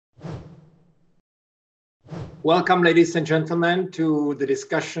Welcome, ladies and gentlemen, to the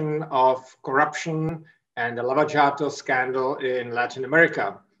discussion of corruption and the Lava Jato scandal in Latin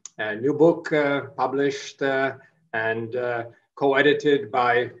America. A new book published and co-edited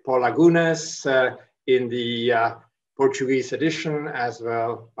by Paul Lagunes in the Portuguese edition, as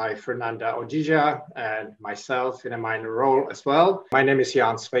well by Fernanda Odija and myself in a minor role as well. My name is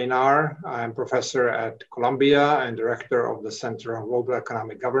Jan Sveinar. I'm professor at Columbia and director of the Center on Global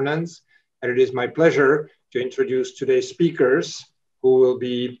Economic Governance. And it is my pleasure to introduce today's speakers, who will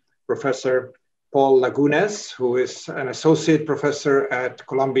be Professor Paul Lagunes, who is an associate professor at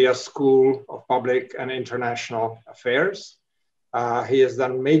Columbia School of Public and International Affairs. He has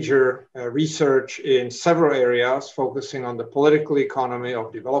done major research in several areas, focusing on the political economy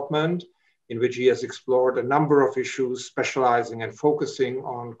of development, in which he has explored a number of issues, specializing and focusing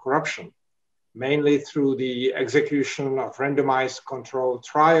on corruption, mainly through the execution of randomized controlled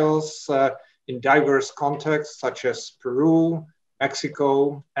trials in diverse contexts, such as Peru,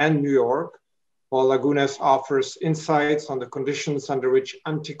 Mexico, and New York. Paul Lagunes offers insights on the conditions under which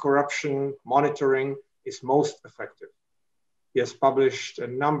anti-corruption monitoring is most effective. He has published a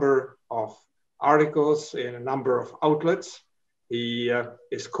number of articles in a number of outlets. He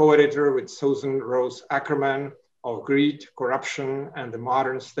is co-editor with Susan Rose Ackerman of Greed, Corruption, and the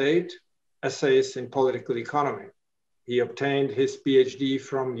Modern State, Essays in Political Economy. He obtained his PhD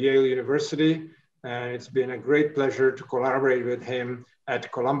from Yale University, and it's been a great pleasure to collaborate with him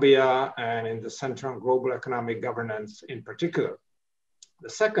at Columbia and in the Center on Global Economic Governance in particular. The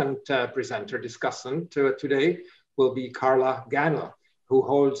second presenter discussant today will be Carla Ganla, who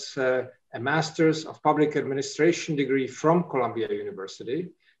holds a Master's of Public Administration degree from Columbia University,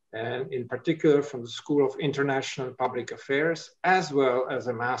 and in particular from the School of International Public Affairs, as well as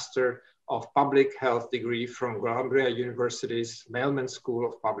a Master of Public Health degree from Columbia University's Mailman School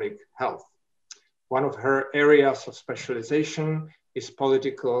of Public Health. One of her areas of specialization is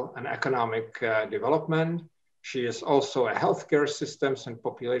political and economic development. She is also a healthcare systems and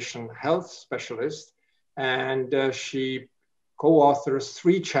population health specialist, and she co-authors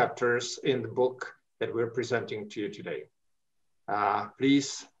 3 chapters in the book that we're presenting to you today.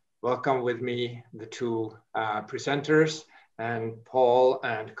 Please welcome with me the 2 presenters. And Paul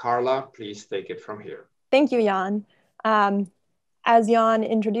and Carla, please take it from here. Thank you, Jan. As Jan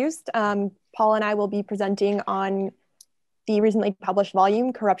introduced, Paul and I will be presenting on the recently published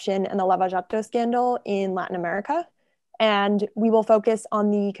volume, Corruption and the Lava Jato Scandal in Latin America. And we will focus on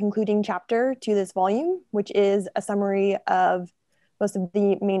the concluding chapter to this volume, which is a summary of most of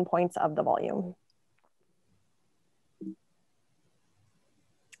the main points of the volume.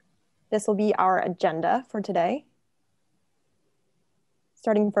 This will be our agenda for today.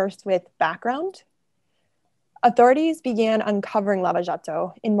 Starting first with background. Authorities began uncovering Lava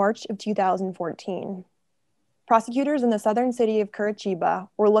Jato in March of 2014. Prosecutors in the southern city of Curitiba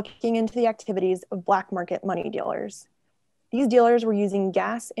were looking into the activities of black market money dealers. These dealers were using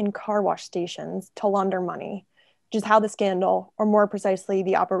gas and car wash stations to launder money, which is how the scandal, or more precisely,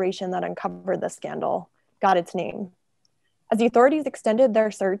 the operation that uncovered the scandal, got its name. As the authorities extended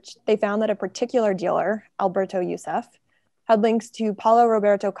their search, they found that a particular dealer, Alberto Youssef, had links to Paulo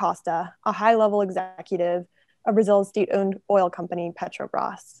Roberto Costa, a high-level executive of Brazil's state-owned oil company,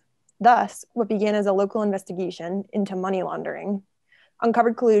 Petrobras. Thus, what began as a local investigation into money laundering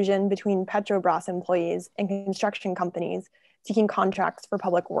uncovered collusion between Petrobras employees and construction companies seeking contracts for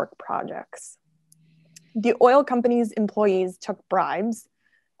public work projects. The oil company's employees took bribes,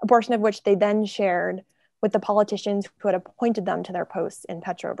 a portion of which they then shared with the politicians who had appointed them to their posts in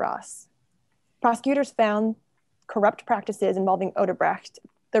Petrobras. Prosecutors found corrupt practices involving Odebrecht,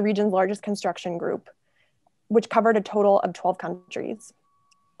 the region's largest construction group, which covered a total of 12 countries.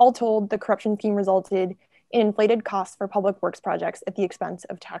 All told, the corruption scheme resulted in inflated costs for public works projects at the expense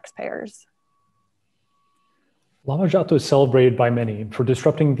of taxpayers. Lava Jato is celebrated by many for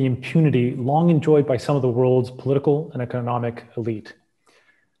disrupting the impunity long enjoyed by some of the world's political and economic elite.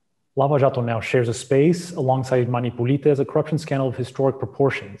 Lava Jato now shares a space alongside Manipulite as a corruption scandal of historic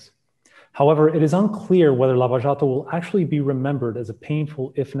proportions. However, it is unclear whether Lava Jato will actually be remembered as a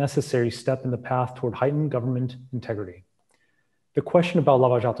painful, if necessary, step in the path toward heightened government integrity. The question about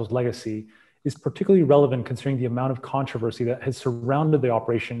Lava Jato's legacy is particularly relevant considering the amount of controversy that has surrounded the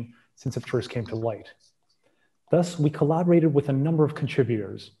operation since it first came to light. Thus, we collaborated with a number of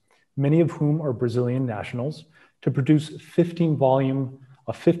contributors, many of whom are Brazilian nationals, to produce a 15-volume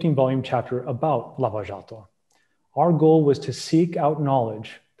chapter about Lava Jato. Our goal was to seek out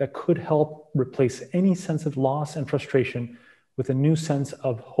knowledge that could help replace any sense of loss and frustration with a new sense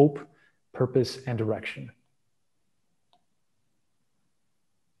of hope, purpose, and direction.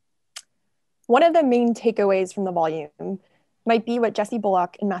 One of the main takeaways from the volume might be what Jesse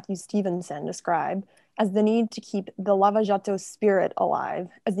Bullock and Matthew Stevenson describe as the need to keep the Lava Jato spirit alive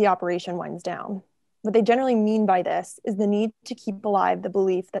as the operation winds down. What they generally mean by this is the need to keep alive the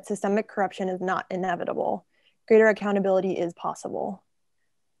belief that systemic corruption is not inevitable. Greater accountability is possible.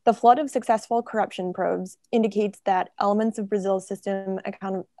 The flood of successful corruption probes indicates that elements of Brazil's system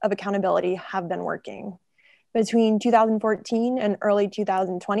of accountability have been working. Between 2014 and early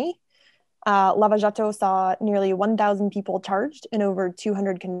 2020, Lava Jato saw nearly 1,000 people charged and over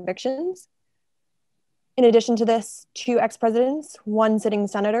 200 convictions. In addition to this, 2 ex-presidents, 1 sitting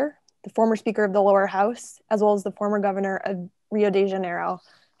senator, the former Speaker of the lower house, as well as the former governor of Rio de Janeiro,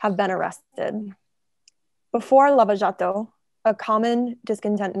 have been arrested. Before Lava Jato, a common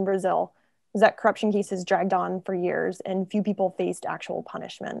discontent in Brazil was that corruption cases dragged on for years and few people faced actual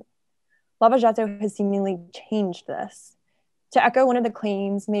punishment. Lava Jato has seemingly changed this. To echo one of the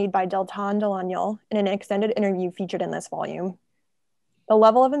claims made by Deltan Delanyol in an extended interview featured in this volume, the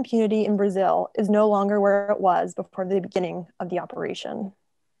level of impunity in Brazil is no longer where it was before the beginning of the operation.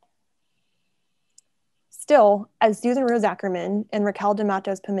 Still, as Susan Rose Ackerman and Raquel de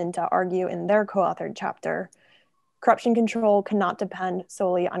Matos Pimenta argue in their co-authored chapter, corruption control cannot depend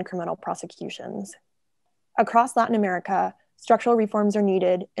solely on criminal prosecutions. Across Latin America, structural reforms are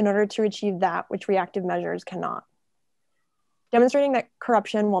needed in order to achieve that which reactive measures cannot. Demonstrating that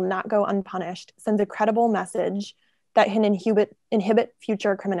corruption will not go unpunished sends a credible message that can inhibit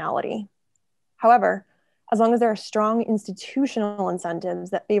future criminality. However, as long as there are strong institutional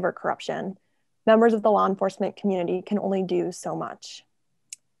incentives that favor corruption, members of the law enforcement community can only do so much.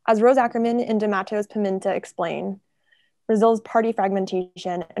 As Rose Ackerman and de Matos Pimenta explain, Brazil's party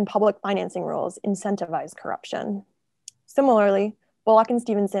fragmentation and public financing rules incentivize corruption. Similarly, Bullock and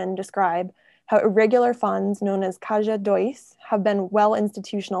Stevenson describe how irregular funds known as Caixa Dois have been well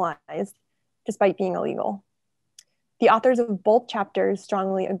institutionalized despite being illegal. The authors of both chapters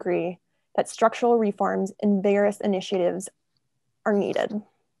strongly agree that structural reforms and vigorous initiatives are needed.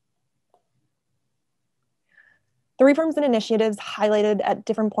 The reforms and initiatives highlighted at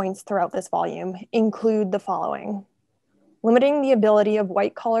different points throughout this volume include the following: limiting the ability of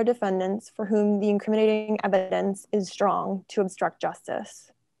white-collar defendants for whom the incriminating evidence is strong to obstruct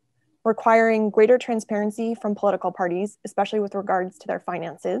justice, requiring greater transparency from political parties, especially with regards to their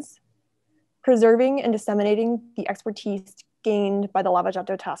finances, preserving and disseminating the expertise gained by the Lava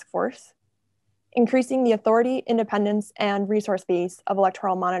Jato Task Force, increasing the authority, independence, and resource base of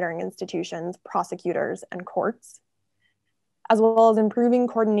electoral monitoring institutions, prosecutors, and courts, as well as improving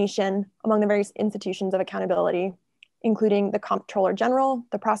coordination among the various institutions of accountability, including the Comptroller General,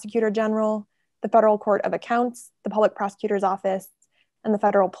 the Prosecutor General, the Federal Court of Accounts, the Public Prosecutor's Office, and the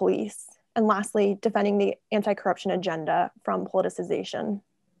Federal Police. And lastly, defending the anti-corruption agenda from politicization.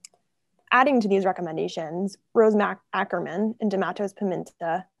 Adding to these recommendations, Rose Ackerman and de Matos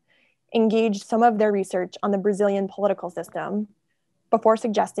Pimenta engaged some of their research on the Brazilian political system before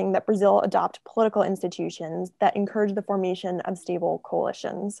suggesting that Brazil adopt political institutions that encourage the formation of stable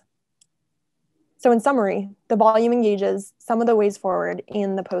coalitions. So in summary, the volume engages some of the ways forward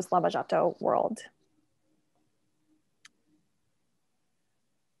in the post-Lava Jato world.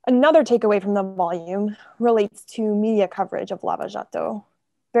 Another takeaway from the volume relates to media coverage of Lava Jato.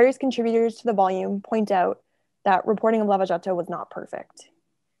 Various contributors to the volume point out that reporting of Lava Jato was not perfect.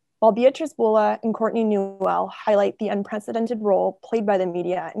 While Beatrice Bula and Courtney Newell highlight the unprecedented role played by the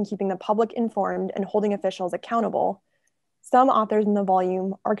media in keeping the public informed and holding officials accountable, some authors in the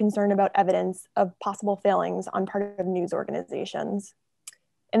volume are concerned about evidence of possible failings on part of news organizations.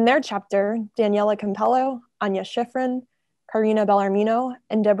 In their chapter, Daniela Campello, Anya Schifrin, Karina Bellarmino,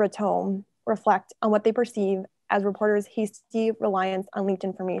 and Deborah Tome reflect on what they perceive as reporters' hasty reliance on leaked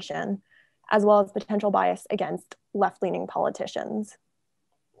information, as well as potential bias against left-leaning politicians.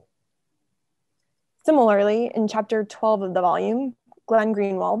 Similarly, in chapter 12 of the volume, Glenn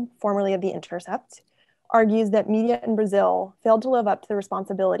Greenwald, formerly of The Intercept, argues that media in Brazil failed to live up to the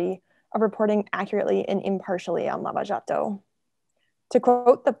responsibility of reporting accurately and impartially on Lava Jato. To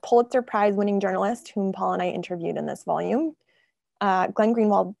quote the Pulitzer Prize-winning journalist whom Paul and I interviewed in this volume, Glenn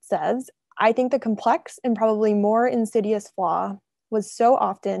Greenwald says, "I think the complex and probably more insidious flaw was so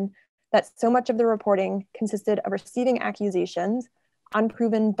often that so much of the reporting consisted of receiving accusations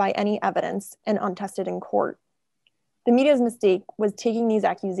unproven by any evidence and untested in court. The media's mistake was taking these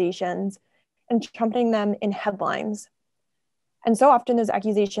accusations and trumpeting them in headlines. And so often those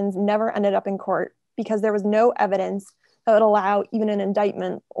accusations never ended up in court because there was no evidence that would allow even an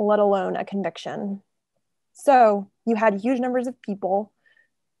indictment, let alone a conviction. So you had huge numbers of people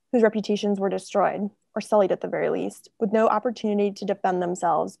whose reputations were destroyed. or sullied at the very least, with no opportunity to defend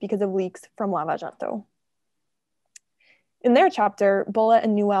themselves because of leaks from Lava Jato. In their chapter, Bolla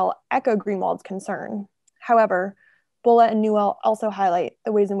and Newell echo Greenwald's concern. However, Bolla and Newell also highlight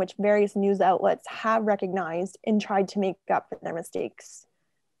the ways in which various news outlets have recognized and tried to make up for their mistakes.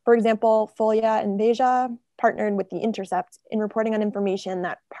 For example, Folia and Veja partnered with The Intercept in reporting on information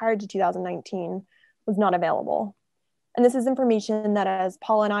that prior to 2019 was not available. And this is information that, as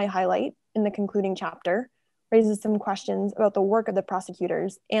Paul and I highlight in the concluding chapter, raises some questions about the work of the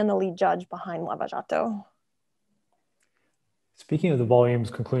prosecutors and the lead judge behind Lava Jato. Speaking of the volume's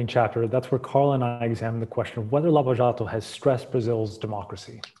concluding chapter, that's where Carl and I examine the question of whether Lava Jato has stressed Brazil's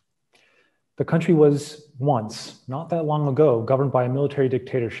democracy. The country was once, not that long ago, governed by a military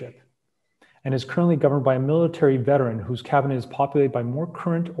dictatorship, and is currently governed by a military veteran whose cabinet is populated by more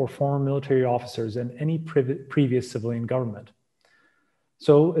current or former military officers than any previous civilian government.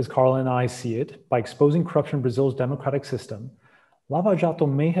 So, as Carl and I see it, by exposing corruption in Brazil's democratic system, Lava Jato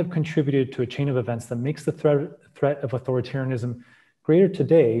may have contributed to a chain of events that makes the threat of authoritarianism greater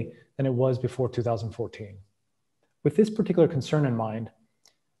today than it was before 2014. With this particular concern in mind,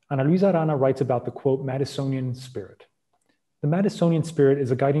 Ana Luisa Arana writes about the, quote, Madisonian spirit. The Madisonian spirit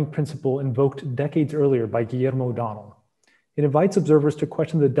is a guiding principle invoked decades earlier by Guillermo O'Donnell. It invites observers to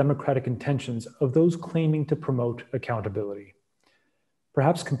question the democratic intentions of those claiming to promote accountability.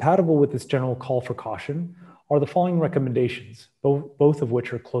 Perhaps compatible with this general call for caution are the following recommendations, both of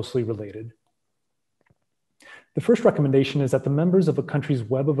which are closely related. The first recommendation is that the members of a country's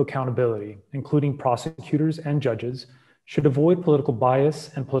web of accountability, including prosecutors and judges, should avoid political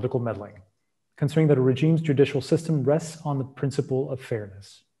bias and political meddling, considering that a regime's judicial system rests on the principle of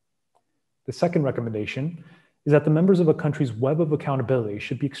fairness. The second recommendation is that the members of a country's web of accountability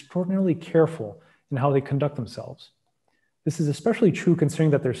should be extraordinarily careful in how they conduct themselves. This is especially true considering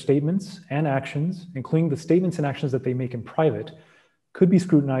that their statements and actions, including the statements and actions that they make in private, could be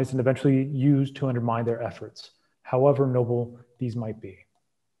scrutinized and eventually used to undermine their efforts, however noble these might be.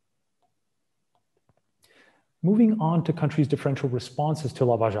 Moving on to countries' differential responses to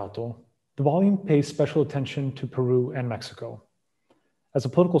Lava Jato, the volume pays special attention to Peru and Mexico. As a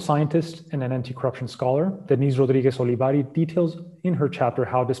political scientist and an anti-corruption scholar, Denise Rodriguez Olivari details in her chapter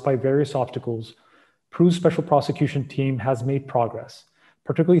how, despite various obstacles, Peru's special prosecution team has made progress,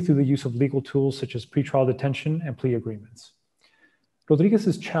 particularly through the use of legal tools such as pretrial detention and plea agreements.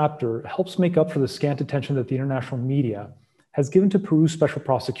 Rodriguez's chapter helps make up for the scant attention that the international media has given to Peru's special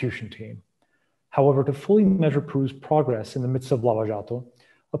prosecution team. However, to fully measure Peru's progress in the midst of Lava Jato,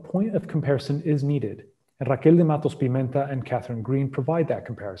 a point of comparison is needed, and Raquel de Matos Pimenta and Catherine Green provide that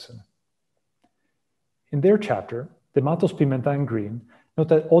comparison. In their chapter, de Matos Pimenta and Green note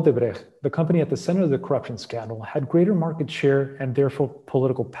that Odebrecht, the company at the center of the corruption scandal, had greater market share and therefore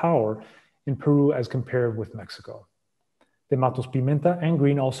political power in Peru as compared with Mexico. De Matos Pimenta and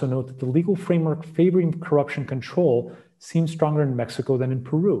Green also note that the legal framework favoring corruption control seems stronger in Mexico than in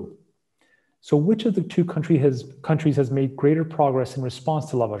Peru. So which of the two countries has made greater progress in response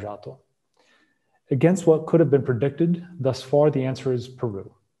to Lava Jato? Against what could have been predicted, thus far the answer is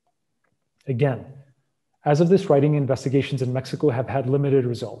Peru. Again, as of this writing, investigations in Mexico have had limited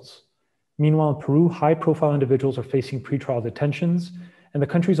results. Meanwhile, in Peru, high-profile individuals are facing pretrial detentions, and the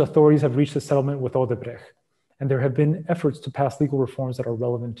country's authorities have reached a settlement with Odebrecht, and there have been efforts to pass legal reforms that are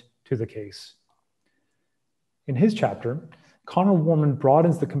relevant to the case. In his chapter, Connor Warman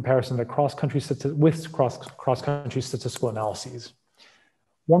broadens the comparison with cross-country statistical analyses.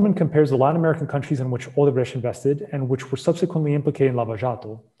 Warman compares the Latin American countries in which Odebrecht invested and which were subsequently implicated in Lava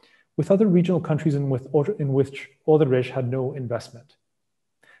Jato with other regional countries in which Odebrecht had no investment.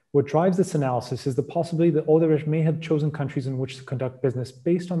 What drives this analysis is the possibility that Odebrecht may have chosen countries in which to conduct business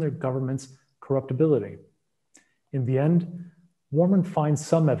based on their government's corruptibility. In the end, Warman finds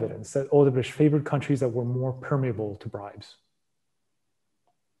some evidence that Odebrecht favored countries that were more permeable to bribes.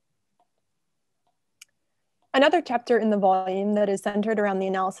 Another chapter in the volume that is centered around the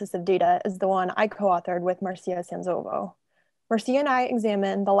analysis of data is the one I co-authored with Marcia Sanzovo. Marcia and I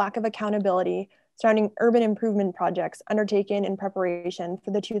examined the lack of accountability surrounding urban improvement projects undertaken in preparation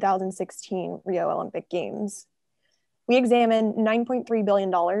for the 2016 Rio Olympic Games. We examined $9.3 billion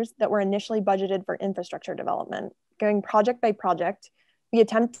that were initially budgeted for infrastructure development. Going project by project, we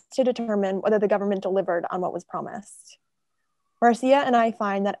attempt to determine whether the government delivered on what was promised. Marcia and I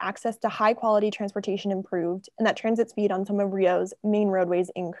find that access to high quality transportation improved and that transit speed on some of Rio's main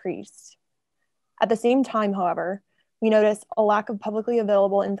roadways increased. At the same time, however, we notice a lack of publicly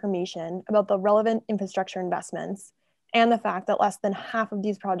available information about the relevant infrastructure investments and the fact that less than half of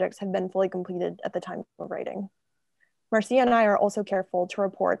these projects have been fully completed at the time of writing. Marcia and I are also careful to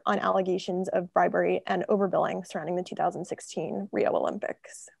report on allegations of bribery and overbilling surrounding the 2016 Rio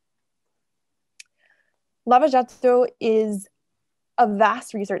Olympics. Lava Jato is a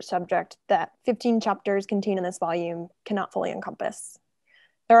vast research subject that 15 chapters contained in this volume cannot fully encompass.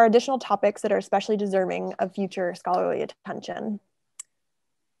 There are additional topics that are especially deserving of future scholarly attention.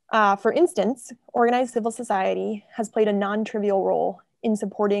 For instance, organized civil society has played a non-trivial role in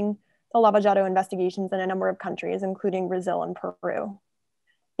supporting the Lava Jato investigations in a number of countries, including Brazil and Peru.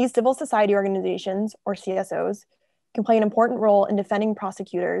 These civil society organizations, or CSOs, can play an important role in defending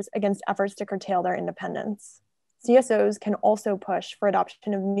prosecutors against efforts to curtail their independence. CSOs can also push for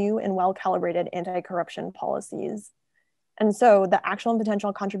adoption of new and well-calibrated anti-corruption policies. And so the actual and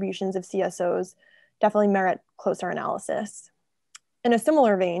potential contributions of CSOs definitely merit closer analysis. In a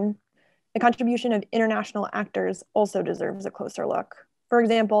similar vein, the contribution of international actors also deserves a closer look. For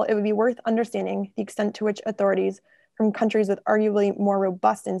example, it would be worth understanding the extent to which authorities from countries with arguably more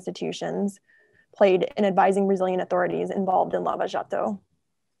robust institutions played in advising Brazilian authorities involved in Lava Jato.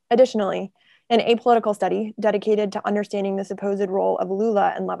 Additionally, an apolitical study dedicated to understanding the supposed role of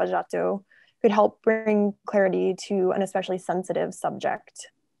Lula in Lava Jato could help bring clarity to an especially sensitive subject.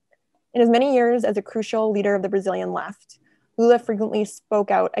 In as many years as a crucial leader of the Brazilian left, Lula frequently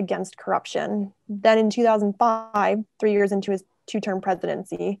spoke out against corruption. Then in 2005, 3 years into his two-term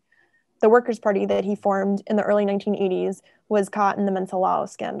presidency, the Workers' Party that he formed in the early 1980s was caught in the Lava Jato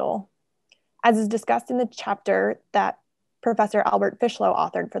Scandal. As is discussed in the chapter that Professor Albert Fishlow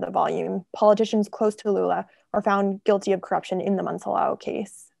authored for the volume, politicians close to Lula are found guilty of corruption in the Lava Jato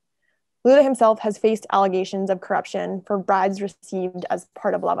case. Lula himself has faced allegations of corruption for bribes received as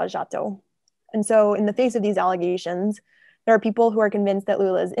part of Lava Jato. And so in the face of these allegations, there are people who are convinced that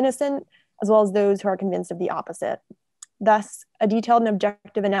Lula is innocent, as well as those who are convinced of the opposite. Thus, a detailed and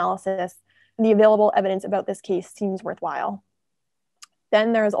objective analysis and the available evidence about this case seems worthwhile.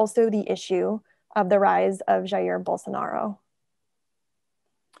 Then there is also the issue of the rise of Jair Bolsonaro.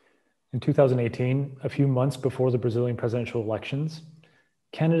 In 2018, a few months before the Brazilian presidential elections,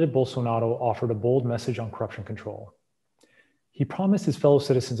 candidate Bolsonaro offered a bold message on corruption control. He promised his fellow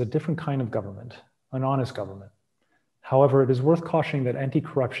citizens a different kind of government, an honest government. However, it is worth cautioning that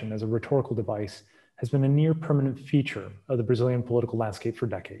anti-corruption as a rhetorical device has been a near permanent feature of the Brazilian political landscape for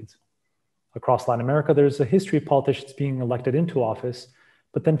decades. Across Latin America, there's a history of politicians being elected into office,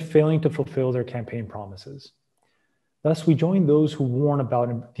 but then failing to fulfill their campaign promises. Thus, we join those who warn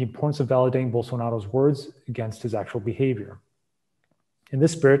about the importance of validating Bolsonaro's words against his actual behavior. In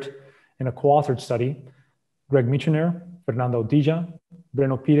this spirit, in a co-authored study, Greg Michener, Fernando Dija,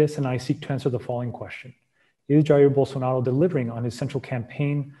 Breno Pires, and I seek to answer the following question. Is Jair Bolsonaro delivering on his central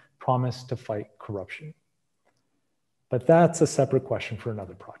campaign promise to fight corruption? But that's a separate question for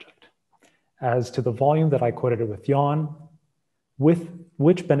another project. As to the volume that I quoted with Jan,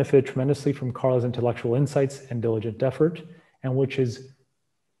 which benefited tremendously from Carla's intellectual insights and diligent effort, and which is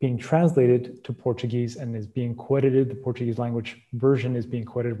being translated to Portuguese and is being credited, the Portuguese language version is being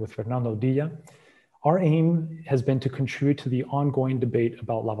credited with Fernando Dija. Our aim has been to contribute to the ongoing debate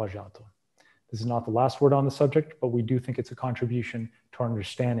about Lava Jato. This is not the last word on the subject, but we do think it's a contribution to our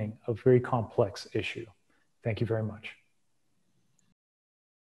understanding of a very complex issue. Thank you very much.